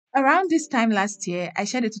Around this time last year, I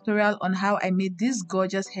shared a tutorial on how I made this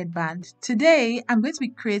gorgeous headband. Today, I'm going to be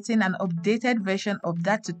creating an updated version of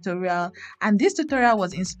that tutorial, and this tutorial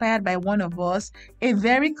was inspired by one of us, a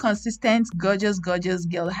very consistent, gorgeous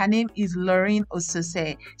girl. Her name is Lauren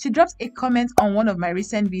Osose. She dropped a comment on one of my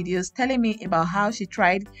recent videos telling me about how she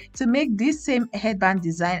tried to make this same headband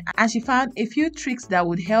design, and she found a few tricks that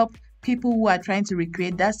would help people who are trying to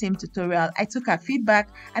recreate that same tutorial. I took her feedback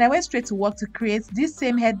and I went straight to work to create this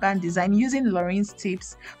same headband design using Lauren's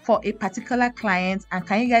tips for a particular client. And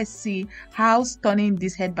can you guys see how stunning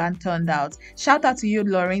this headband turned out? Shout out to you,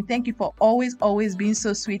 Lauren. Thank you for always being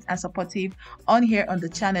so sweet and supportive on here on the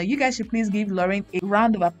channel. You guys should please give Lauren a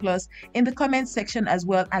round of applause in the comment section as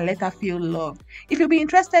well and let her feel loved. If you'll be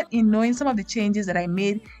interested in knowing some of the changes that I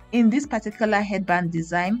made in this particular headband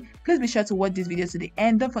design, please be sure to watch this video to the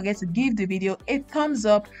end. Don't forget to give the video a thumbs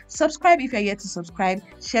up, subscribe if you're yet to subscribe,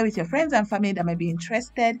 share with your friends and family that might be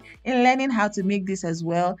interested in learning how to make this as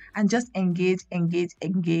well, and just engage.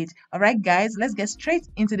 All right guys, let's get straight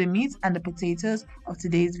into the meat and the potatoes of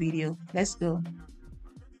today's video. Let's go.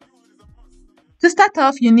 To start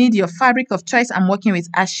off, you need your fabric of choice. I'm working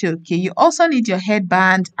with Asooke. You also need your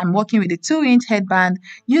headband. I'm working with a 2-inch headband.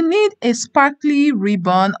 You need a sparkly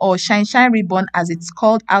ribbon, or shine ribbon as it's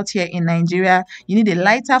called out here in Nigeria. You need a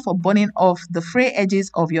lighter for burning off the fray edges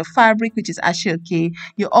of your fabric, which is Asooke.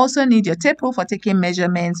 You also need your tape rule for taking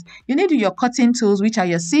measurements. You need your cutting tools, which are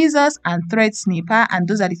your scissors and thread snipper, and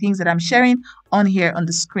those are the things that I'm sharing on here on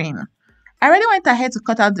the screen. I already went ahead to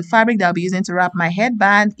cut out the fabric that I'll be using to wrap my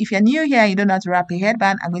headband. If you're new here and you don't know how to wrap a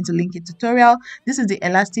headband, I'm going to link a tutorial. This is the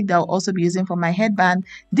elastic that I'll also be using for my headband.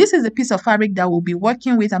 This is the piece of fabric that we'll be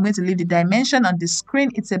working with. I'm going to leave the dimension on the screen.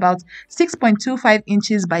 It's about 6.25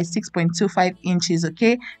 inches by 6.25 inches,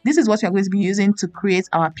 okay? This is what we're going to be using to create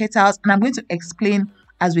our petals, and I'm going to explain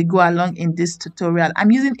as we go along in this tutorial. I'm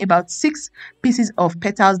using about 6 pieces of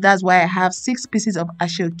petals. That's why I have 6 pieces of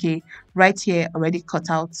Asooke right here already cut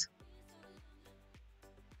out.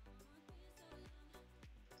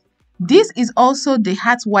 This is also the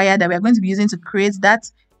hat wire that we're going to be using to create that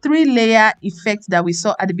 3-layer effect that we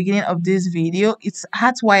saw at the beginning of this video. It's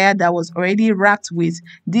hat wire that was already wrapped with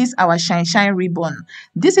this our shine ribbon.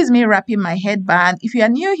 This is me wrapping my headband. If you are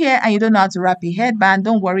new here and you don't know how to wrap a headband,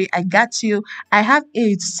 don't worry, I got you. I have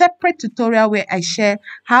a separate tutorial where I share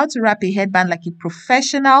how to wrap a headband like a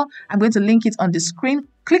professional. I'm going to link it on the screen.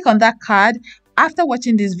 Click on that card after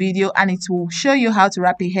watching this video and it will show you how to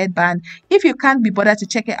wrap a headband. If you can't be bothered to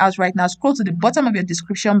check it out right now, scroll to the bottom of your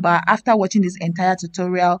description bar after watching this entire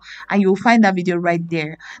tutorial and you'll find that video right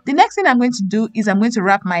there. The next thing I'm going to do is I'm going to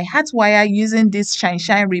wrap my hat wire using this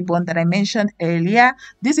shine ribbon that I mentioned earlier.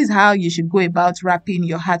 This is how you should go about wrapping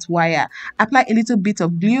your hat wire. Apply a little bit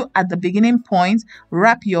of glue at the beginning point,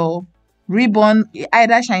 wrap your ribbon,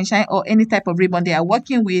 either shine or any type of ribbon they are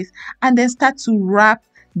working with, and then start to wrap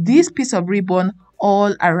this piece of ribbon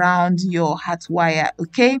all around your hat wire,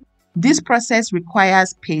 okay? This process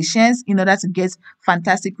requires patience in order to get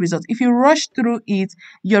fantastic results. If you rush through it,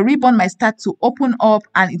 your ribbon might start to open up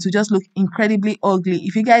and it will just look incredibly ugly.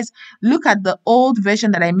 If you guys look at the old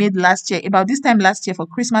version that I made last year, about this time last year for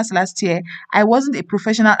Christmas last year, I wasn't a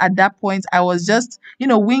professional at that point. I was just,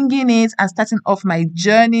 winging it and starting off my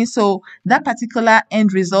journey. So that particular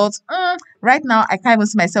end result, right now, I can't even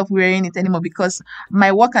see myself wearing it anymore because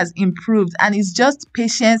my work has improved, and it's just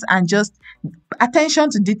patience and just attention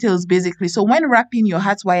to details basically. So when wrapping your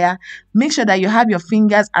hat wire, make sure that you have your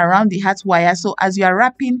fingers around the hat wire. So as you are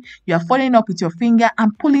wrapping, you are following up with your finger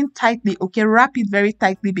and pulling tightly, okay? Wrap it very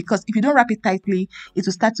tightly, because if you don't wrap it tightly, it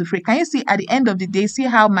will start to fray. Can you see at the end of the day, see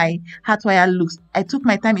how my hat wire looks? I took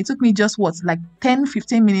my time. It took me just like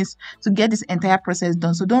 10-15 minutes to get this entire process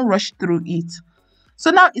done. So don't rush through it. So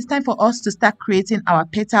now it's time for us to start creating our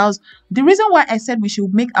petals. The reason why I said we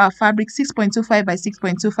should make our fabric 6.25 by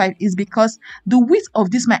 6.25 is because the width of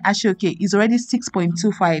this my Asooke is already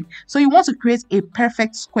 6.25. So you want to create a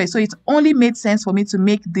perfect square. So it only made sense for me to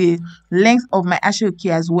make the length of my Asooke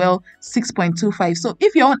as well 6.25. So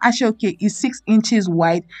if your own Asooke is 6 inches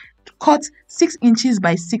wide, cut 6 inches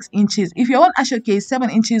by 6 inches. If your own Asooke is 7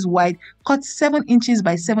 inches wide, cut 7 inches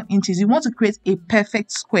by 7 inches. You want to create a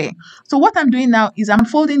perfect square. So what I'm doing now is I'm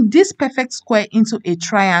folding this perfect square into a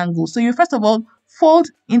triangle. So you first of all fold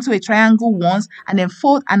into a triangle once and then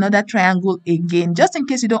fold another triangle again. Just in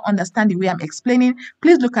case you don't understand the way I'm explaining,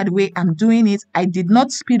 please look at the way I'm doing it. I did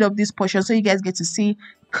not speed up this portion so you guys get to see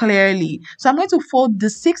clearly. So I'm going to fold the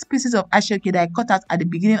 6 pieces of Asooke that I cut out at the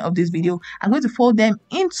beginning of this video. I'm going to fold them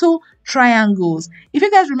into triangles. If you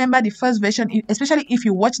guys remember the first version, especially if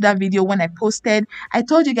you watched that video when I posted, I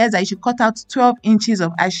told you guys that you should cut out 12 inches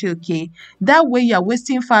of Asooke. That way you are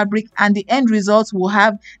wasting fabric and the end result will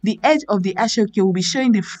have the edge of the Asooke will be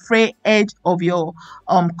showing the fray edge of your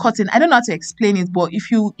cutting. I don't know how to explain it, but if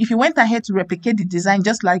you went ahead to replicate the design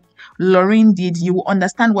just like Lauren did, you will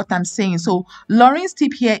understand what I'm saying. So Lauren's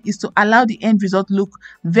tip here is to allow the end result look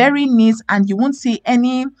very neat and you won't see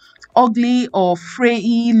any ugly or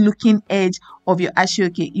frayy looking edge of your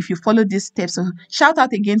Asooke if you follow these steps. So shout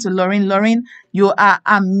out again to Lauren. Lauren, you are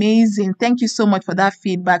amazing. Thank you so much for that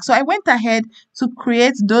feedback. So I went ahead to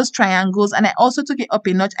create those triangles and I also took it up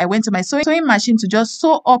a notch. I went to my sewing machine to just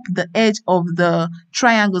sew up the edge of the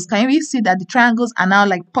triangles. Can you see that the triangles are now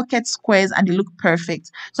like pocket squares and they look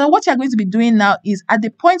perfect? So what you're going to be doing now is at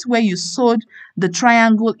the point where you sewed the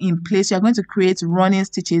triangle in place, you're going to create running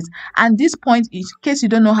stitches. And this point, in case you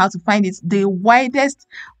don't know how to find it,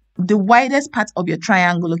 the widest part of your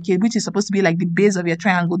triangle, okay, which is supposed to be like the base of your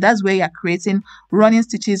triangle, that's where you're creating running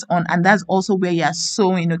stitches on, and that's also where you're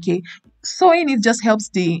sewing, okay. Sewing it just helps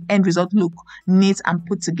the end result look neat and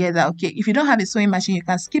put together, okay. If you don't have a sewing machine, you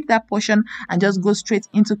can skip that portion and just go straight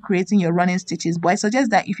into creating your running stitches. But I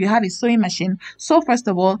suggest that if you have a sewing machine, sew first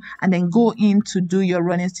of all and then go in to do your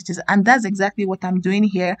running stitches, and that's exactly what I'm doing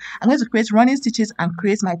here. I'm going to create running stitches and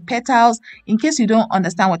create my petals. In case you don't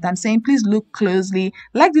understand what I'm saying, please look closely.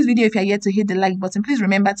 Like this video if you're yet to hit the like button. Please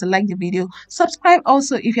remember to like the video. Subscribe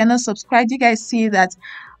also if you're not subscribed. You guys see that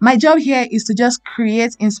my job here is to just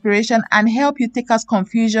create inspiration and help you take out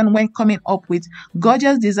confusion when coming up with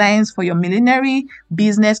gorgeous designs for your millinery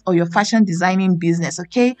business or your fashion designing business,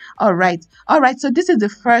 okay? All right. So this is the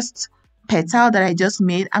first petal that I just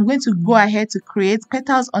made. I'm going to go ahead to create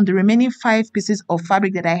petals on the remaining 5 pieces of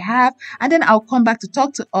fabric that I have, and then I'll come back to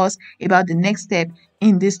talk to us about the next step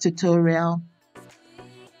in this tutorial.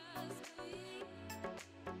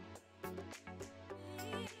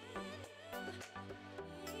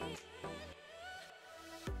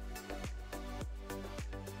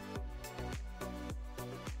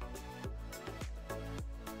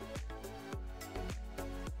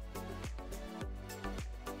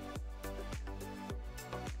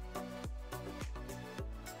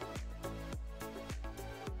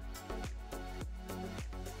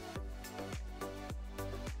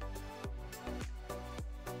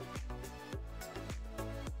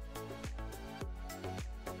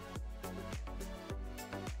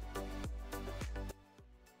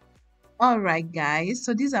 All right, guys,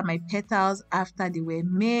 so these are my petals after they were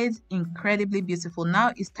made. Incredibly beautiful.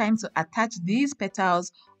 Now it's time to attach these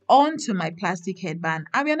petals onto my plastic headband,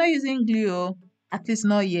 and we are not using glue, at least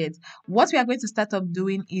not yet. What we are going to start off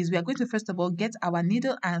doing is we are going to first of all get our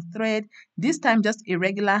needle and thread, this time just a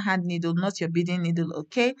regular hand needle, not your beading needle,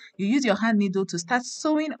 okay? You use your hand needle to start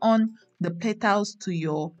sewing on the petals to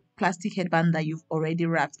your plastic headband that you've already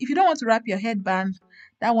wrapped. If you don't want to wrap your headband,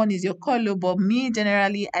 that one is your call, but me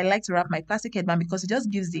generally I like to wrap my plastic headband because it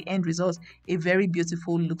just gives the end result a very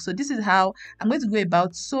beautiful look. So this is how I'm going to go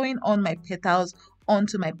about sewing on my petals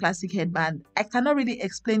onto my plastic headband. I cannot really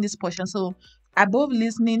explain this portion, so above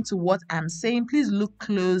listening to what I'm saying, please look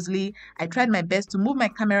closely. I tried my best to move my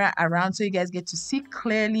camera around so you guys get to see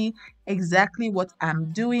clearly exactly what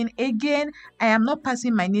I'm doing. Again, I am not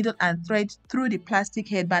passing my needle and thread through the plastic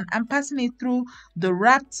headband. I'm passing it through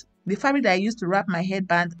the fabric that I used to wrap my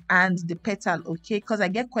headband and the petal, okay? Because I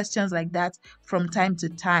get questions like that from time to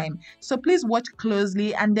time. So please watch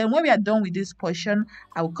closely, and then when we are done with this portion,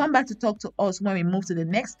 I will come back to talk to us when we move to the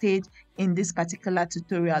next stage in this particular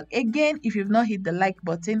tutorial. Again, if you've not hit the like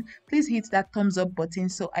button, please hit that thumbs up button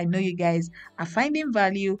so I know you guys are finding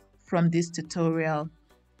value from this tutorial.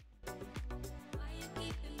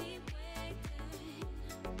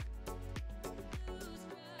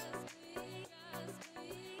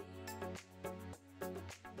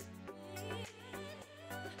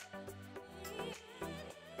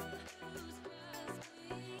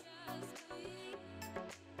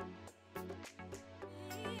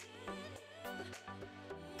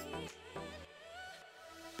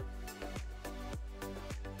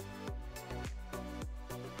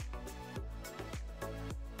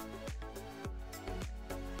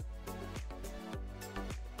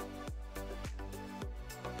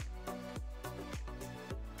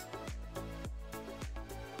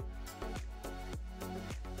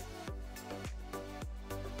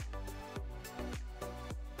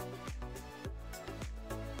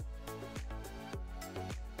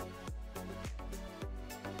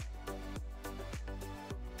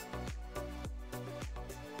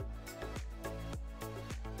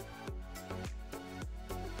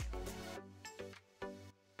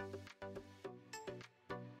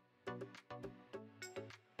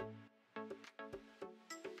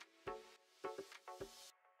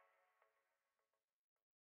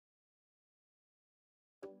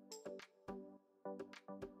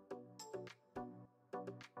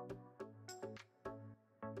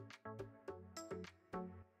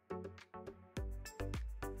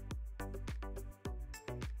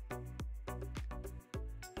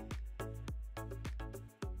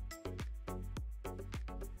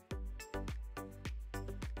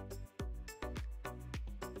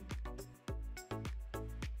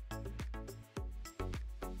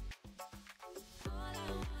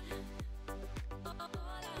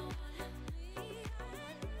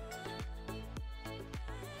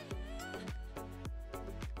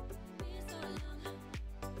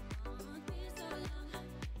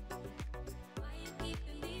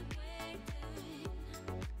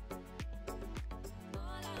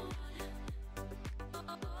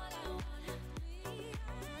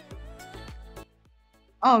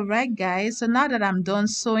 All right, guys, so now that I'm done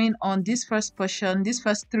sewing on this first portion, these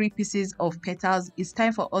first three pieces of petals, it's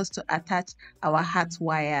time for us to attach our heart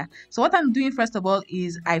wire. So what I'm doing first of all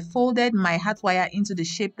is I folded my heart wire into the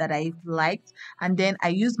shape that I liked, and then I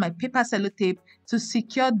used my paper sellotape to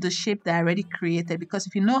secure the shape that I already created, because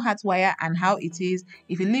if you know heart wire and how it is,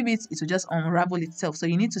 if you leave it, it will just unravel itself. So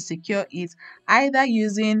you need to secure it either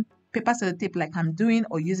using paper sellotape like I'm doing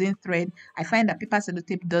or using thread. I find that paper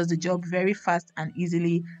sellotape does the job very fast and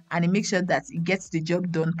easily, and it makes sure that it gets the job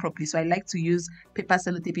done properly. So I like to use paper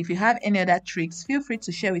sellotape. If you have any other tricks, feel free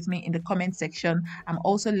to share with me in the comment section. I'm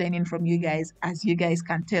also learning from you guys, as you guys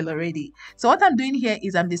can tell already. So what I'm doing here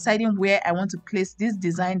is I'm deciding where I want to place this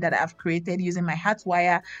design that I've created using my heart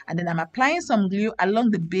wire, and then I'm applying some glue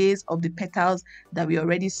along the base of the petals that we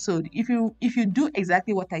already sewed. If you do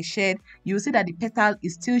exactly what I shared, you will see that the petal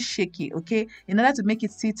is still shaky. Okay, in order to make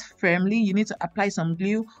it sit firmly, you need to apply some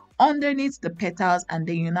glue underneath the petals, and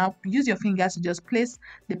then you now use your fingers to just place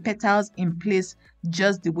the petals in place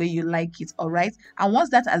just the way you like it. All right, and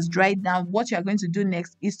once that has dried down, what you are going to do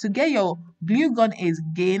next is to get your glue gun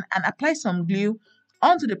again and apply some glue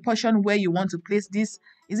onto the portion where you want to place this.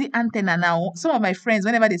 Is it antenna now? Some of my friends,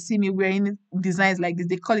 whenever they see me wearing designs like this,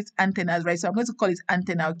 they call it antennas, right? So I'm going to call it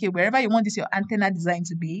antenna. Okay, wherever you want this your antenna design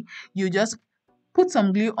to be, you just put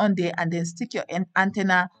some glue on there and then stick your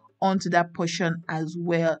antenna onto that portion as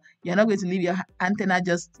well. You're not going to leave your antenna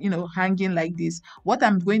just, hanging like this. What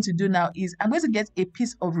I'm going to do now is I'm going to get a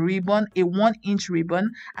piece of ribbon, a 1-inch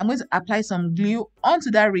ribbon. I'm going to apply some glue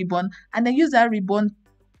onto that ribbon and then use that ribbon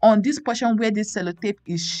on this portion where this sellotape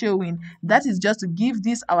is showing. That is just to give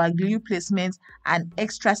this our glue placement and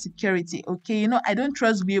extra security. Okay, I don't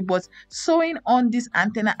trust glue, but sewing on this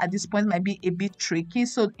antenna at this point might be a bit tricky.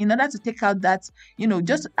 So in order to take out that,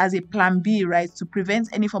 just as a plan B, right, to prevent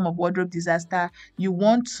any form of wardrobe disaster, you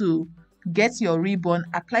want to get your ribbon,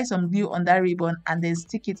 apply some glue on that ribbon, and then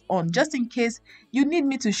stick it on. Just in case you need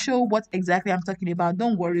me to show what exactly I'm talking about,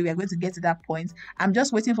 don't worry, we are going to get to that point. I'm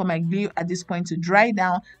just waiting for my glue at this point to dry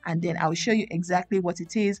down, and then I'll show you exactly what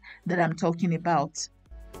it is that I'm talking about.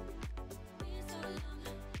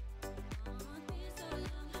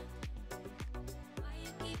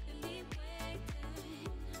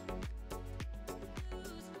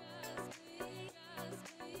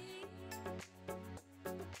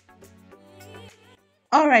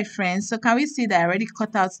 All right, friends, so can we see that I already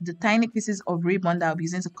cut out the tiny pieces of ribbon that I'll be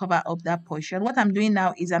using to cover up that portion? What I'm doing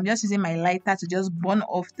now is I'm just using my lighter to just burn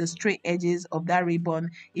off the straight edges of that ribbon.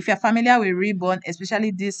 If you're familiar with ribbon,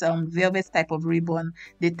 especially this velvet type of ribbon,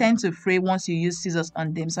 they tend to fray once you use scissors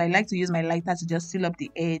on them. So I like to use my lighter to just seal up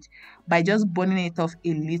the edge by just burning it off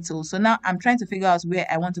a little. So now I'm trying to figure out where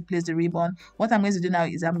I want to place the ribbon. What I'm going to do now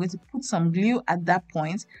is I'm going to put some glue at that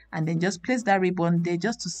point and then just place that ribbon there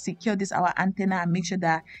just to secure this our antenna and make sure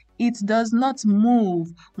that it does not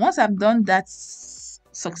move. Once I've done that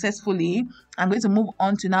successfully, I'm going to move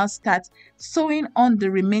on to now start sewing on the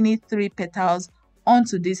remaining 3 petals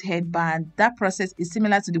onto this headband. That process is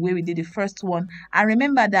similar to the way we did the first one, and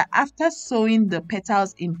remember that after sewing the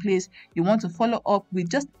petals in place, you want to follow up with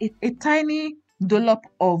just a tiny dollop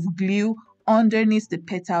of glue underneath the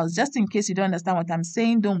petals. Just in case you don't understand what I'm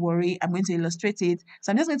saying, don't worry, I'm going to illustrate it.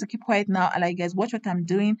 So I'm just going to keep quiet now and let you guys watch what I'm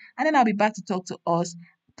doing, and then I'll be back to talk to us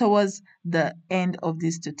towards the end of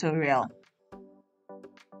this tutorial.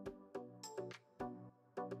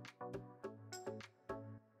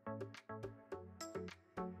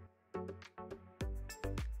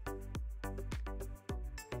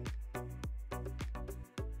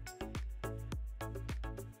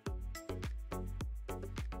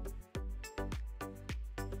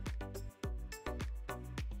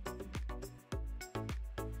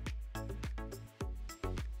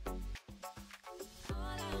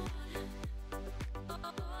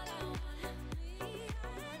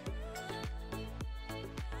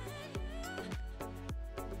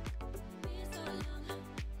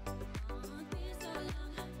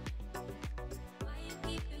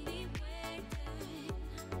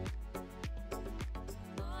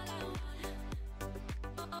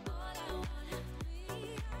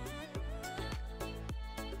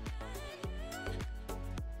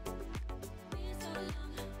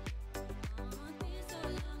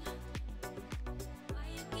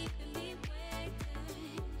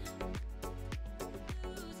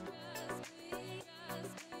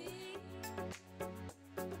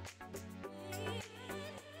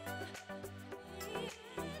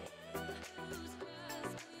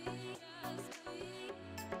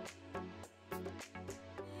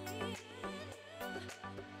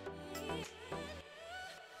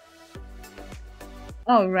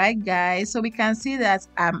 All right, guys, so we can see that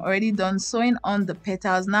I'm already done sewing on the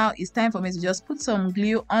petals. Now it's time for me to just put some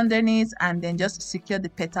glue underneath and then just secure the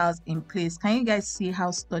petals in place. Can you guys see how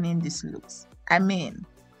stunning this looks? I mean,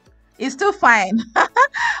 it's still fine.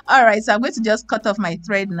 All right, so I'm going to just cut off my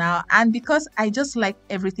thread now, and because I just like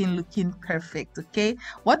everything looking perfect, okay,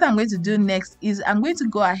 what I'm going to do next is I'm going to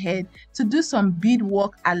go ahead to do some bead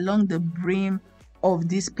work along the brim of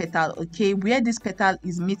this petal, okay, where this petal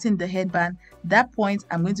is meeting the headband. That point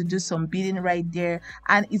I'm going to do some beading right there,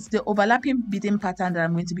 and it's the overlapping beading pattern that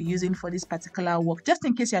I'm going to be using for this particular work. Just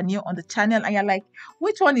in case you're new on the channel and you're like,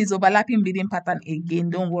 which one is overlapping beading pattern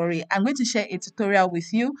again, don't worry, I'm going to share a tutorial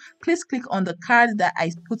with you. Please click on the card that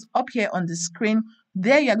I put up here on the screen.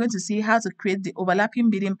 There you are going to see how to create the overlapping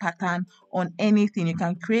beading pattern on anything. You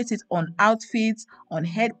can create it on outfits, on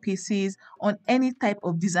headpieces, on any type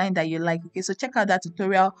of design that you like. Okay, so check out that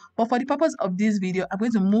tutorial. But for the purpose of this video, I'm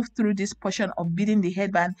going to move through this portion of beading the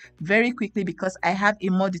headband very quickly because I have a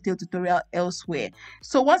more detailed tutorial elsewhere.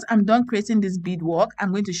 So once I'm done creating this beadwork,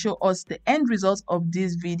 I'm going to show us the end results of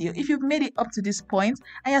this video. If you've made it up to this point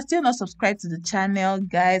and you're still not subscribed to the channel,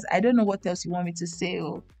 guys, I don't know what else you want me to say.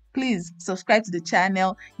 Please subscribe to the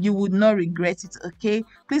channel. You would not regret it, okay?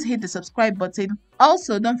 Please hit the subscribe button.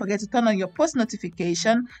 Also, don't forget to turn on your post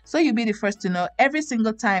notification so you'll be the first to know every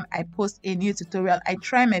single time I post a new tutorial. I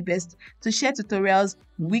try my best to share tutorials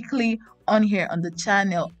weekly on here on the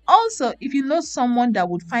channel. Also, if you know someone that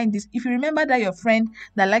would find this, if you remember that your friend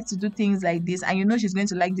that likes to do things like this and you know she's going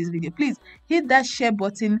to like this video, please hit that share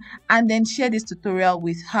button and then share this tutorial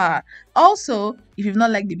with her. Also, if you've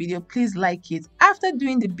not liked the video, please like it. After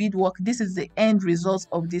doing the beadwork, this is the end result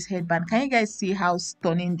of this headband. Can you guys see how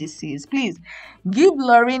stunning this is? Please give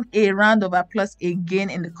Lauren a round of applause again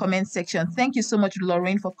in the comment section. Thank you so much,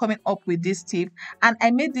 Lauren, for coming up with this tip. And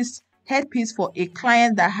I made this headpiece for a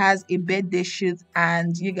client that has a birthday shoot,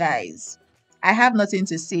 and you guys, I have nothing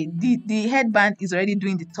to say. The headband is already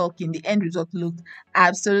doing the talking. The end result looked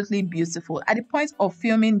absolutely beautiful. At the point of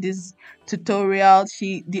filming this tutorial,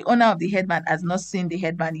 the owner of the headband has not seen the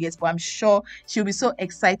headband yet, but I'm sure she'll be so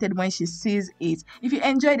excited when she sees it. If you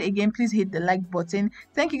enjoyed it again, please hit the like button.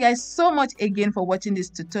 Thank you guys so much again for watching this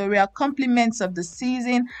tutorial. Compliments of the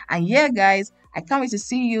season. And yeah, guys, I can't wait to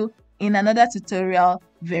see you in another tutorial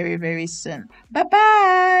very, very soon. Bye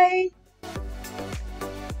bye.